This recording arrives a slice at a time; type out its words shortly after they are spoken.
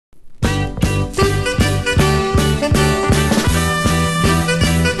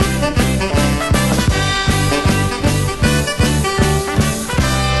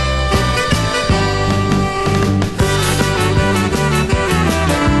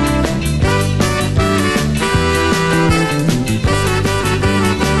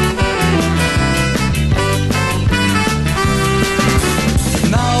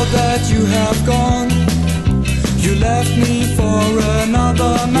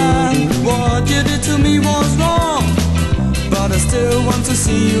still want to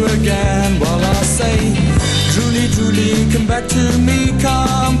see you again. While I say, Julie, Julie, come back to me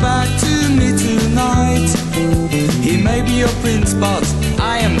tonight. He may be your prince, but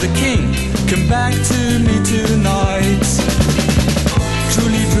I am the king. Come back to me tonight.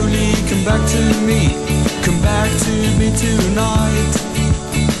 Julie, Julie, come back to me tonight.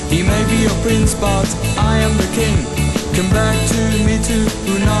 He may be your prince, but I am the king. Come back to me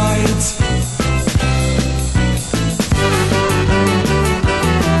tonight.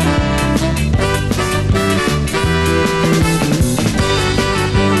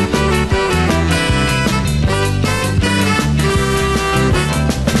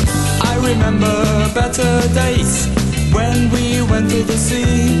 Remember better days when we went to the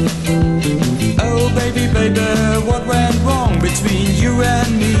sea. Oh baby, baby, what went wrong between you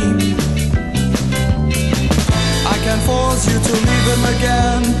and me? I can't force you to leave him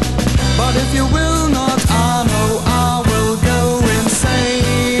again, but if you will not, I know I will go insane.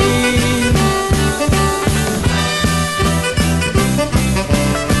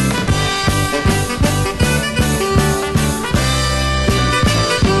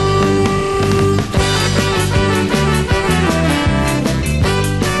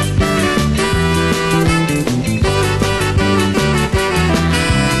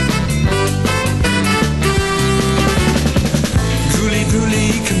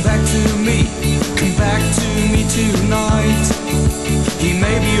 Tonight, he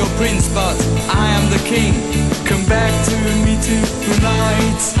may be your prince, but I am the king. Come back to me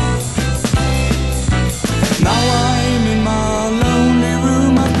tonight. Now I'm in my lonely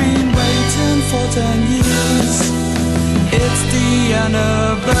room. I've been waiting for 10 years. It's the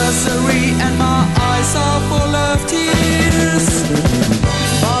anniversary and my eyes are full of tears.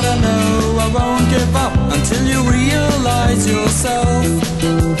 But I know I won't give up until you realize yourself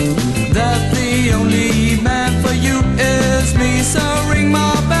that the only man for you is me. So ring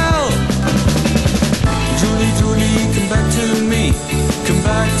my bell. Julie, Julie, come back to me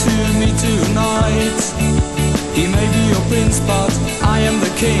tonight. He may be your prince, but I am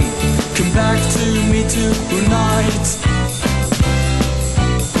the king. Come back to me tonight.